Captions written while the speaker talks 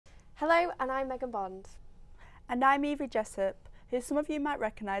Hello, and I'm Megan Bond. And I'm Evie Jessup, who some of you might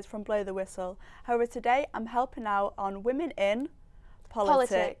recognise from Blow the Whistle. However, today I'm helping out on Women in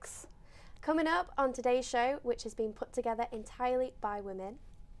Politics. Coming up on today's show, which has been put together entirely by women.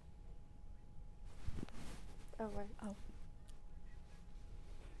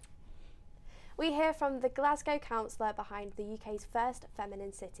 We hear from the Glasgow councillor behind the UK's first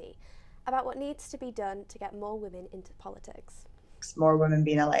feminine city about what needs to be done to get more women into politics. More women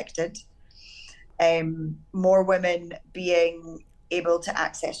being elected, more women being able to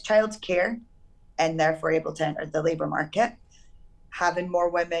access childcare and therefore able to enter the labour market, having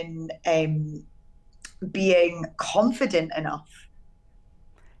more women being confident enough.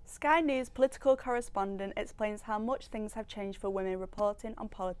 Sky News political correspondent explains how much things have changed for women reporting on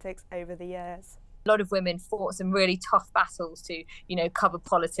politics over the years. A lot of women fought some really tough battles to, cover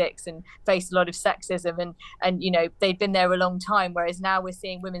politics and face a lot of sexism and they've been there a long time, whereas now we're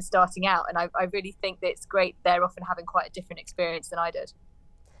seeing women starting out. And I really think that it's great. They're often having quite a different experience than I did.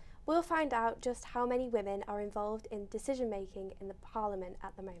 We'll find out just how many women are involved in decision-making in the Parliament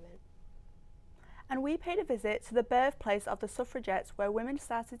at the moment. And we paid a visit to the birthplace of the suffragettes, where women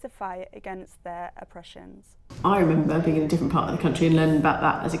started to fight against their oppressions. I remember being in a different part of the country and learning about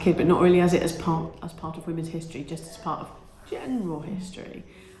that as a kid, but not really as part of women's history, just as part of general history.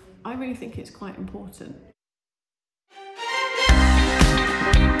 I really think it's quite important.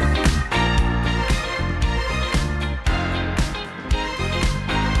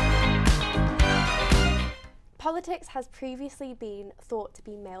 Politics has previously been thought to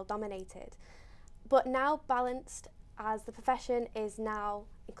be male-dominated, but now balanced, as the profession is now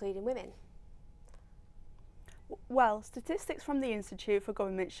including women. Well, statistics from the Institute for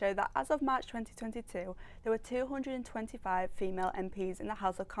Government show that as of March 2022, there were 225 female MPs in the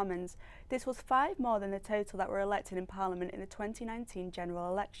House of Commons. This was 5 more than the total that were elected in Parliament in the 2019 general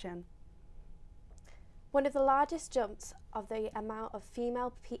election. One of the largest jumps of the amount of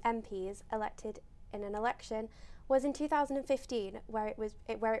female MPs elected in an election was in 2015, where it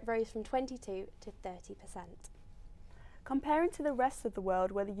rose from 22 to 30%. Comparing to the rest of the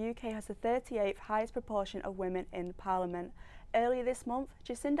world, where the UK has the 38th highest proportion of women in Parliament, earlier this month,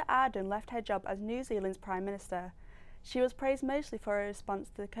 Jacinda Ardern left her job as New Zealand's Prime Minister. She was praised mostly for her response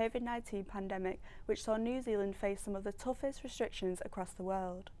to the COVID-19 pandemic, which saw New Zealand face some of the toughest restrictions across the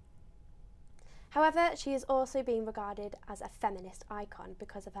world. However, she is also being regarded as a feminist icon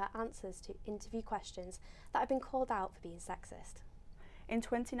because of her answers to interview questions that have been called out for being sexist. In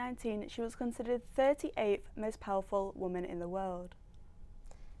 2019, she was considered the 38th most powerful woman in the world.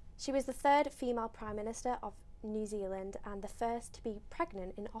 She was the 3rd female Prime Minister of New Zealand and the first to be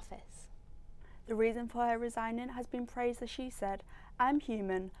pregnant in office. The reason for her resigning has been praised as she said, "I'm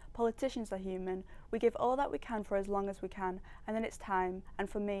human, politicians are human, we give all that we can for as long as we can, and then it's time, and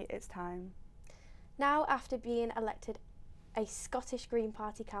for me it's time." Now, after being elected a Scottish Green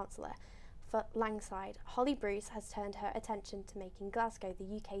Party councillor for Langside, Holly Bruce has turned her attention to making Glasgow the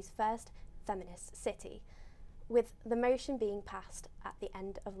UK's first feminist city, with the motion being passed at the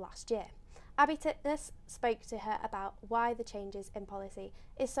end of last year. Abby Titness spoke to her about why the changes in policy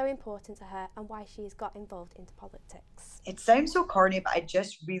is so important to her and why she has got involved into politics. It sounds so corny, but I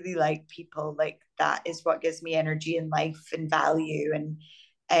just really like people. Like, that is what gives me energy in life and value, and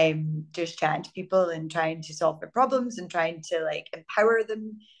just chatting to people and trying to solve their problems and trying to empower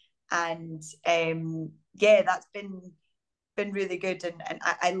them. And that's been really good. And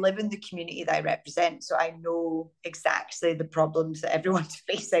I live in the community that I represent, so I know exactly the problems that everyone's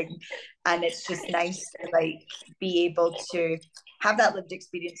facing. And it's just nice to be able to have that lived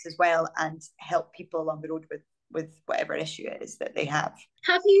experience as well and help people along the road with whatever issue it is that they have.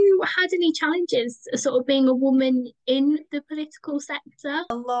 Have you had any challenges sort of being a woman in the political sector?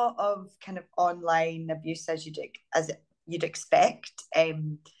 A lot of kind of online abuse, as you'd expect.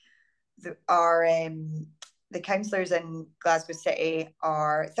 The councillors in Glasgow City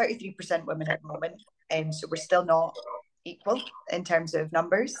are 33% women at the moment, so we're still not equal in terms of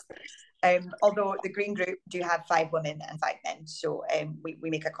numbers. Although the Green Group do have 5 women and 5 men, so we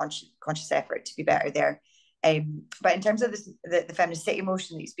make a conscious effort to be better there. But in terms of the feminist city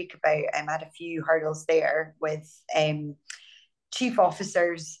motion that you speak about, I had a few hurdles there with chief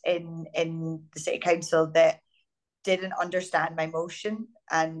officers in the city council that didn't understand my motion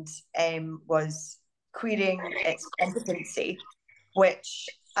and was querying its competency, which,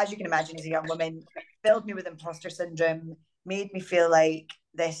 as you can imagine, as a young woman, filled me with imposter syndrome, made me feel like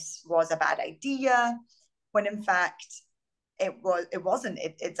this was a bad idea, when in fact it wasn't.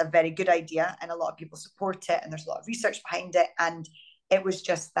 It's a very good idea and a lot of people support it and there's a lot of research behind it, and it was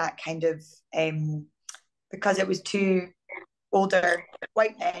just that kind of because it was two older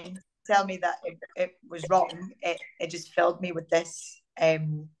white men tell me that it was wrong, it just filled me with this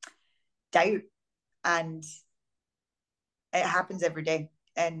doubt, and it happens every day.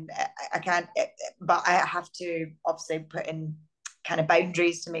 And I can't, but I have to obviously put in kind of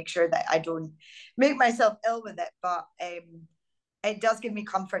boundaries to make sure that I don't make myself ill with it. But it does give me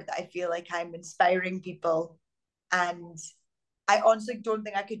comfort that I feel like I'm inspiring people. And I honestly don't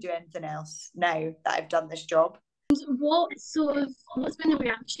think I could do anything else now that I've done this job. What's been the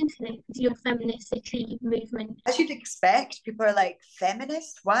reaction to your feminicity movement? As you'd expect, people are like,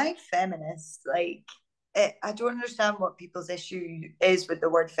 feminist? Why feminist? Like, I don't understand what people's issue is with the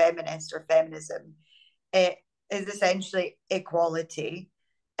word feminist or feminism. It is essentially equality,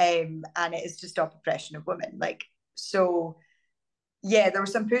 and it is to stop oppression of women. Like, so, yeah, there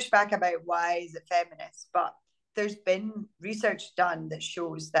was some pushback about why is it feminist, but there's been research done that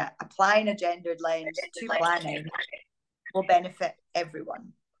shows that applying a gendered lens to planning will benefit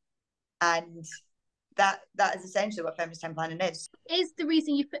everyone. And that is essentially what feminist town planning is. Is the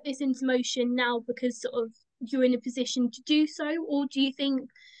reason you put this into motion now because sort of you're in a position to do so, or do you think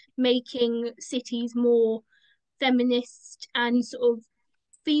making cities more feminist and sort of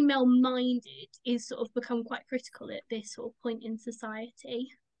female minded is sort of become quite critical at this sort of point in society?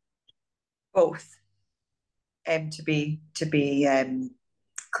 Both. To be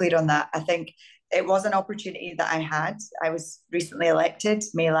clear on that, I think it was an opportunity that I had. I was recently elected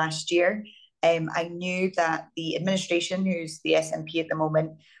May last year. I knew that the administration, who's the SNP at the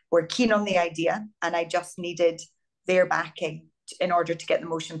moment, were keen on the idea, and I just needed their backing in order to get the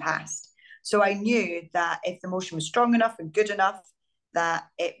motion passed. So I knew that if the motion was strong enough and good enough, that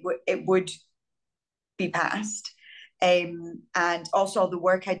it would be passed. And also the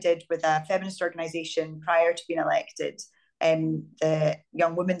work I did with a feminist organisation prior to being elected, the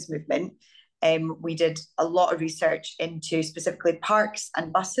Young Women's Movement, we did a lot of research into specifically parks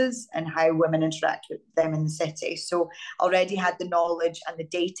and buses and how women interact with them in the city. So already had the knowledge and the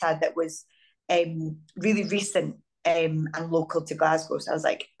data that was really recent and local to Glasgow. So I was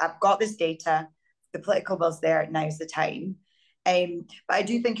like, I've got this data, the political will's there, now's the time. But I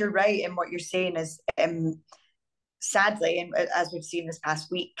do think you're right in what you're saying is, sadly, and as we've seen this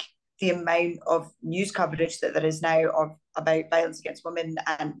past week, the amount of news coverage that there is now about violence against women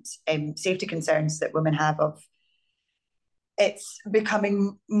and safety concerns that women have, it's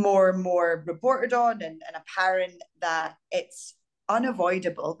becoming more and more reported on and apparent that it's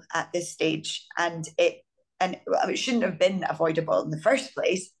unavoidable at this stage, and it shouldn't have been avoidable in the first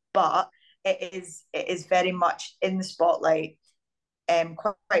place, but it is very much in the spotlight,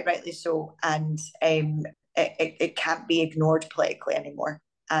 quite rightly so, and it can't be ignored politically anymore,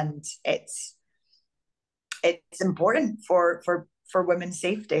 and it's important for women's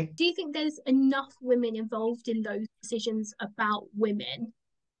safety. Do you think there's enough women involved in those decisions about women?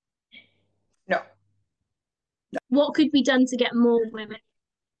 No. What could be done to get more women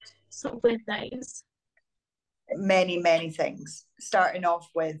sort of with those? Many things, starting off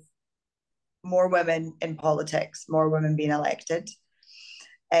with more women in politics, more women being elected,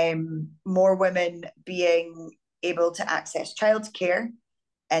 more women being able to access childcare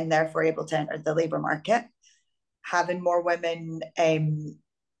and therefore able to enter the labour market, having more women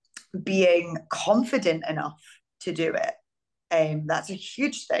being confident enough to do it. That's a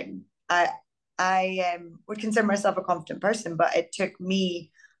huge thing. I would consider myself a confident person, but it took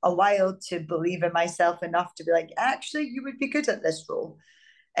me a while to believe in myself enough to be like, actually, you would be good at this role.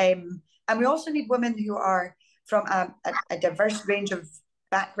 And we also need women who are from a diverse range of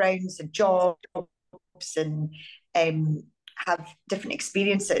backgrounds and jobs and have different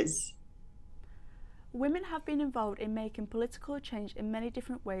experiences. Women have been involved in making political change in many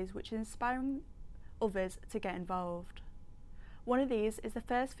different ways, which is inspiring others to get involved. One of these is the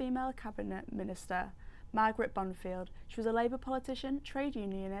first female cabinet minister, Margaret Bonfield. She was a Labour politician, trade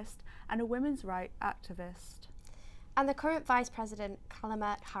unionist and a women's rights activist. And the current Vice President,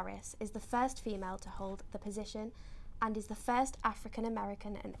 Kamala Harris, is the first female to hold the position and is the first African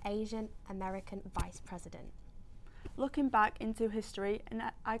American and Asian American Vice President. Looking back into history, an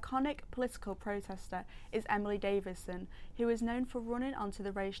iconic political protester is Emily Davison, who is known for running onto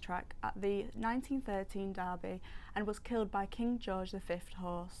the racetrack at the 1913 Derby and was killed by King George V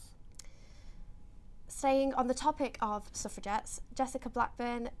horse. Staying on the topic of suffragettes, Jessica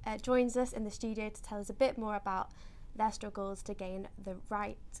Blackburn joins us in the studio to tell us a bit more about their struggles to gain the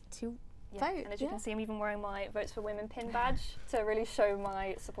right to vote. And as you can see, I'm even wearing my Votes for Women pin badge to really show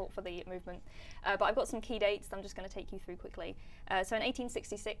my support for the movement. But I've got some key dates that I'm just going to take you through quickly. So in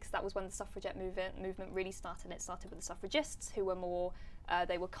 1866, that was when the suffragette movement really started. It started with the suffragists, who were more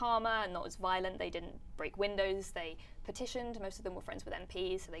They were calmer and not as violent. They didn't break windows. They petitioned. Most of them were friends with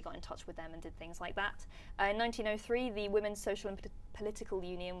MPs, so they got in touch with them and did things like that. In 1903, the Women's Social and Political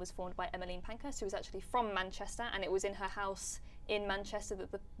Union was formed by Emmeline Pankhurst, who was actually from Manchester, and it was in her house in Manchester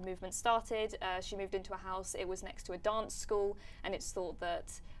that the movement started. She moved into a house, it was next to a dance school, and it's thought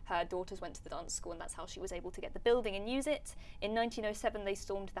that her daughters went to the dance school and that's how she was able to get the building and use it. In 1907 they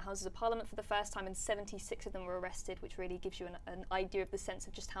stormed the Houses of Parliament for the first time and 76 of them were arrested, which really gives you an idea of the sense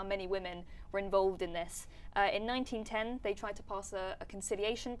of just how many women were involved in this. In 1910 they tried to pass a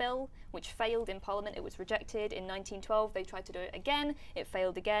conciliation bill, which failed in Parliament, it was rejected. In 1912 they tried to do it again, it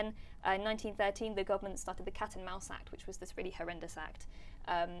failed again. In 1913 the government started the Cat and Mouse Act, which was this really horrendous act.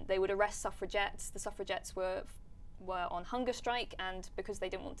 They would arrest suffragettes. The suffragettes were on hunger strike, and because they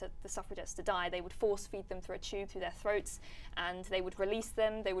didn't want the suffragettes to die, they would force feed them through a tube through their throats, and they would release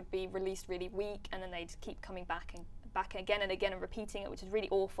them. They would be released really weak, and then they'd keep coming back again and again and repeating it, which is really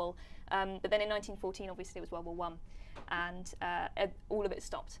awful. But then in 1914, obviously it was World War I, and all of it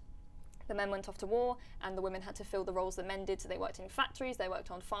stopped. The men went off to war, and the women had to fill the roles that men did. So they worked in factories, they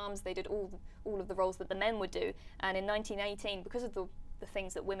worked on farms, they did all of the roles that the men would do. And in 1918, because of the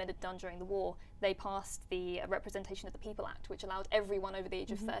things that women had done during the war, they passed the Representation of the People Act, which allowed everyone over the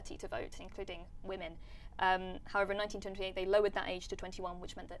age of 30 to vote, including women. However, in 1928, they lowered that age to 21,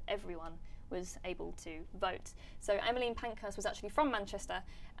 which meant that everyone was able to vote. So Emmeline Pankhurst was actually from Manchester,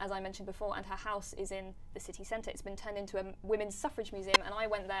 as I mentioned before, and her house is in the city centre. It's been turned into a women's suffrage museum, and I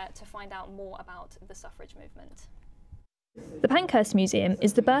went there to find out more about the suffrage movement. The Pankhurst Museum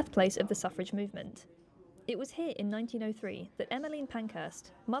is the birthplace of the suffrage movement. It was here in 1903 that Emmeline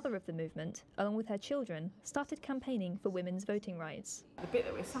Pankhurst, mother of the movement, along with her children, started campaigning for women's voting rights. The bit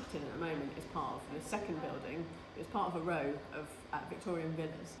that we're sat in at the moment is part of the second building. It was part of a row of Victorian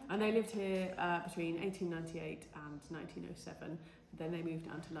villas. And they lived here between 1898 and 1907. Then they moved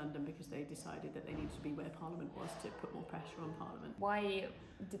down to London because they decided that they needed to be where Parliament was to put more pressure on Parliament. Why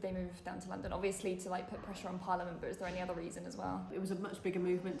did they move down to London? Obviously to put pressure on Parliament, but is there any other reason as well? It was a much bigger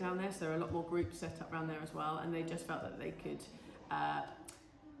movement down there, so there are a lot more groups set up around there as well, and they just felt that they could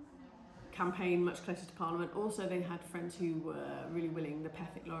campaign much closer to Parliament. Also, they had friends who were really willing, the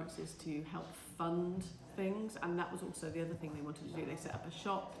Pethick Lawrences, to help fund things, and that was also the other thing they wanted to do. They set up a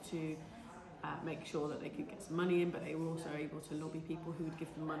shop to make sure that they could get some money in, but they were also able to lobby people who would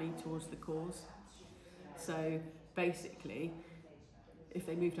give them money towards the cause. So basically, if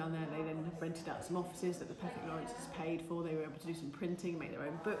they moved down there, they then rented out some offices that the Pethick Lawrences paid for. They were able to do some printing, make their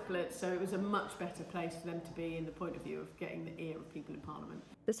own booklets, so it was a much better place for them to be in the point of view of getting the ear of people in Parliament.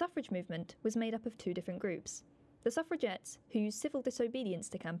 The suffrage movement was made up of two different groups. The suffragettes, who used civil disobedience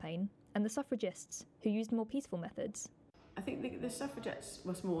to campaign, and the suffragists, who used more peaceful methods. I think the suffragettes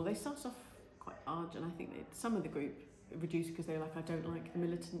were small. They started off quite large, and I think that some of the group reduced because they were like, I don't like the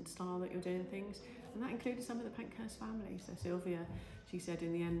militant style that you're doing things, and that included some of the Pankhurst family. So Sylvia, she said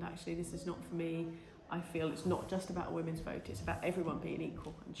in the end, actually this is not for me. I feel it's not just about a women's vote, it's about everyone being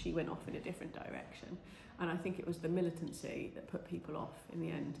equal, and she went off in a different direction. And I think it was the militancy that put people off in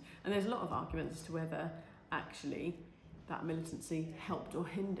the end. And there's a lot of arguments as to whether actually that militancy helped or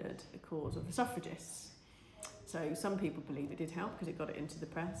hindered the cause of the suffragists. So some people believe it did help because it got it into the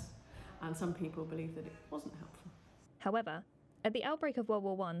press, and some people believe that it wasn't helpful. However, at the outbreak of World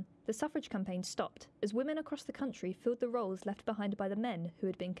War I, the suffrage campaign stopped as women across the country filled the roles left behind by the men who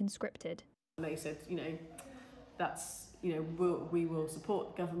had been conscripted. And they said, we will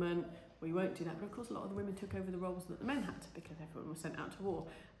support the government, we won't do that. But of course, a lot of the women took over the roles that the men had because everyone was sent out to war.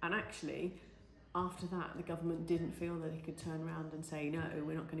 And actually, after that, the government didn't feel that it could turn around and say, no,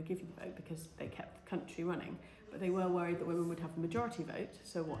 we're not going to give you the vote, because they kept the country running. But they were worried that women would have the majority vote,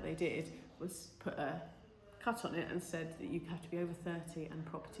 so what they did was put a cut on it and said that you have to be over 30 and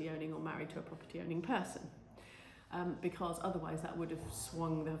property owning or married to a property owning person. Because otherwise that would have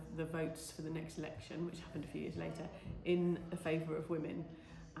swung the votes for the next election, which happened a few years later, in the favour of women.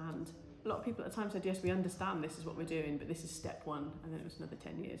 And a lot of people at the time said, yes, we understand this is what we're doing, but this is step one. And then it was another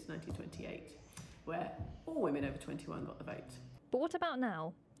 10 years, 1928, where all women over 21 got the vote. But what about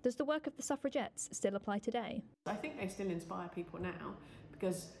now? Does the work of the suffragettes still apply today? I think they still inspire people now,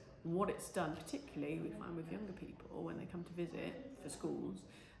 because what it's done, particularly we find with younger people when they come to visit for schools,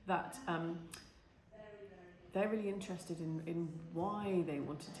 that they're really interested in why they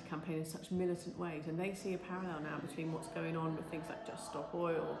wanted to campaign in such militant ways, and they see a parallel now between what's going on with things like Just Stop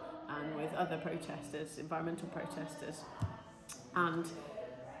Oil and with other protesters, environmental protesters. And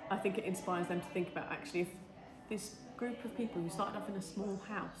I think it inspires them to think about, actually, if this group of people who started off in a small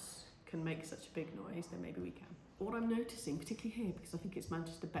house can make such a big noise, then maybe we can. What I'm noticing, particularly here, because I think it's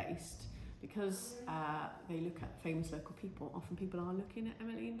Manchester based, because they look at famous local people, often people are looking at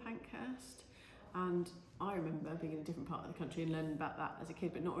Emmeline Pankhurst. And I remember being in a different part of the country and learning about that as a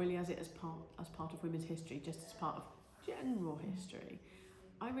kid, but not really as part of women's history, just as part of general history.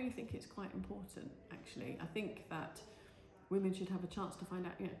 I really think it's quite important, actually. I think that women should have a chance to find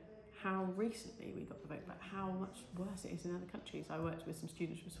out, how recently we got the vote, but how much worse it is in other countries. I worked with some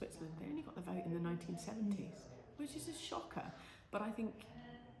students from Switzerland. They only got the vote in the 1970s, which is a shocker. But I think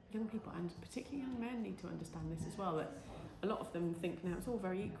young people, and particularly young men, need to understand this as well, that a lot of them think now it's all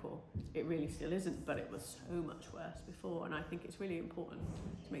very equal. It really still isn't, but it was so much worse before. And I think it's really important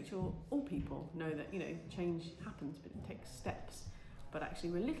to make sure all people know that, change happens, but it takes steps. But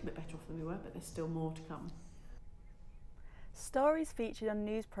actually we're a little bit better off than we were, but there's still more to come. Stories featured on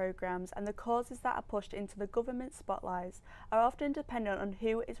news programmes and the causes that are pushed into the government spotlights are often dependent on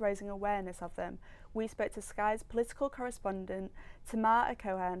who is raising awareness of them. We spoke to Sky's political correspondent Tamar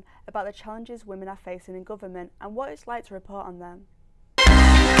Cohen about the challenges women are facing in government and what it's like to report on them. It's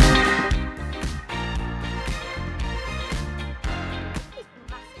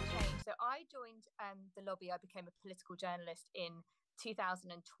a massive change. So I joined the lobby. I became a political journalist in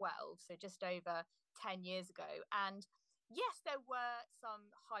 2012, so just over 10 years ago. And yes, there were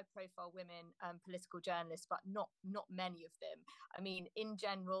some high-profile women political journalists, but not many of them. I mean, in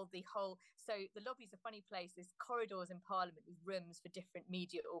general, the lobby's a funny place. There's corridors in Parliament with rooms for different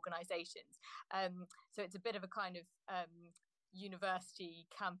media organisations. So it's a bit of a kind of university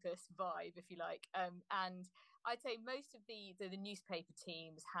campus vibe, if you like. And I'd say most of the newspaper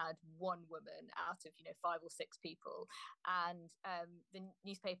teams had one woman out of 5 or 6 people, and the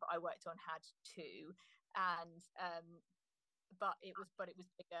newspaper I worked on had 2, and but it was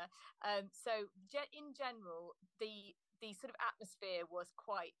bigger. So in general, the sort of atmosphere was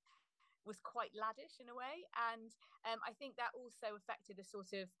quite laddish in a way, and I think that also affected the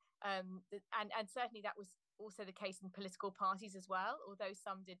sort of and certainly that was also the case in political parties as well. Although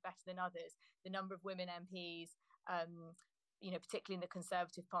some did better than others, the number of women MPs, particularly in the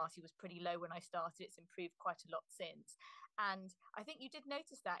Conservative Party, was pretty low when I started. It's improved quite a lot since. And I think you did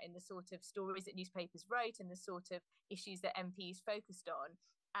notice that in the sort of stories that newspapers wrote and the sort of issues that MPs focused on,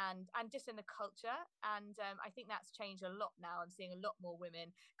 and just in the culture. And I think that's changed a lot now. I'm seeing a lot more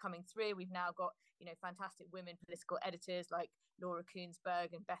women coming through. We've now got, fantastic women political editors like Laura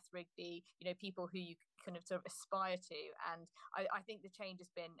Koonsberg and Beth Rigby, people who you kind of sort of aspire to. And I think the change has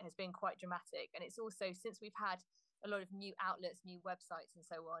been quite dramatic. And it's also, since we've had a lot of new outlets, new websites and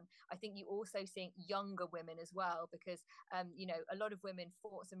so on, I think you also seeing younger women as well, because a lot of women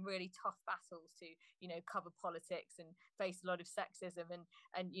fought some really tough battles to cover politics and face a lot of sexism,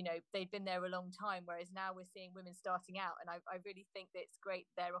 and they'd been there a long time, whereas now we're seeing women starting out, and I really think that it's great.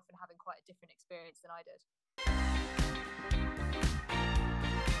 They're often having quite a different experience than I did.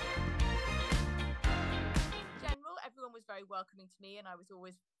 Everyone was very welcoming to me, and I was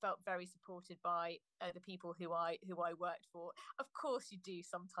always felt very supported by the people who I worked for. Of course, you do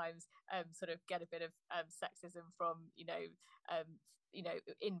sometimes sort of get a bit of sexism from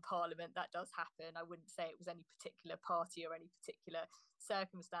in Parliament. That does happen. I wouldn't say it was any particular party or any particular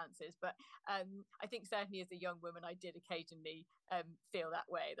circumstances, but I think certainly as a young woman, I did occasionally feel that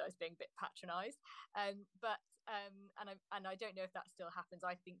way, that I was being a bit patronised. But I don't know if that still happens.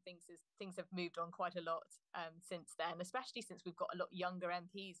 I think things have moved on quite a lot since then, especially since we've got a lot younger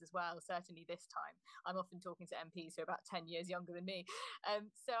MPs as well. Certainly this time, I'm often talking to MPs who are about 10 years younger than me.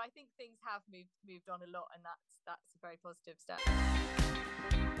 So I think things have moved on a lot, and that's a very positive step.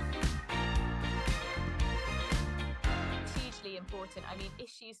 It's hugely important. I mean,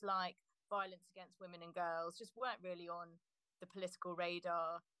 issues like violence against women and girls just weren't really on the political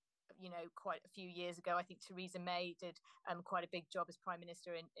radar quite a few years ago. I think Theresa May did quite a big job as Prime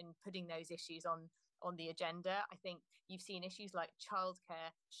Minister in putting those issues on the agenda. I think you've seen issues like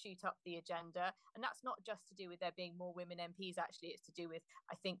childcare shoot up the agenda, and that's not just to do with there being more women MPs. Actually, it's to do with,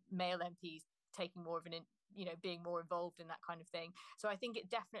 I think, male MPs taking more of an being more involved in that kind of thing. So I think it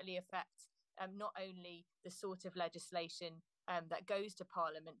definitely affects not only the sort of legislation that goes to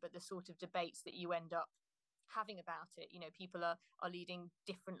Parliament, but the sort of debates that you end up having about it. People are leading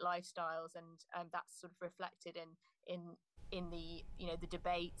different lifestyles, and that's sort of reflected in the the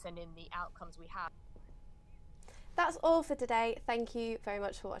debates and in the outcomes we have. That's all for today. Thank you very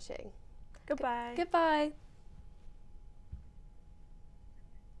much for watching. Goodbye. Goodbye.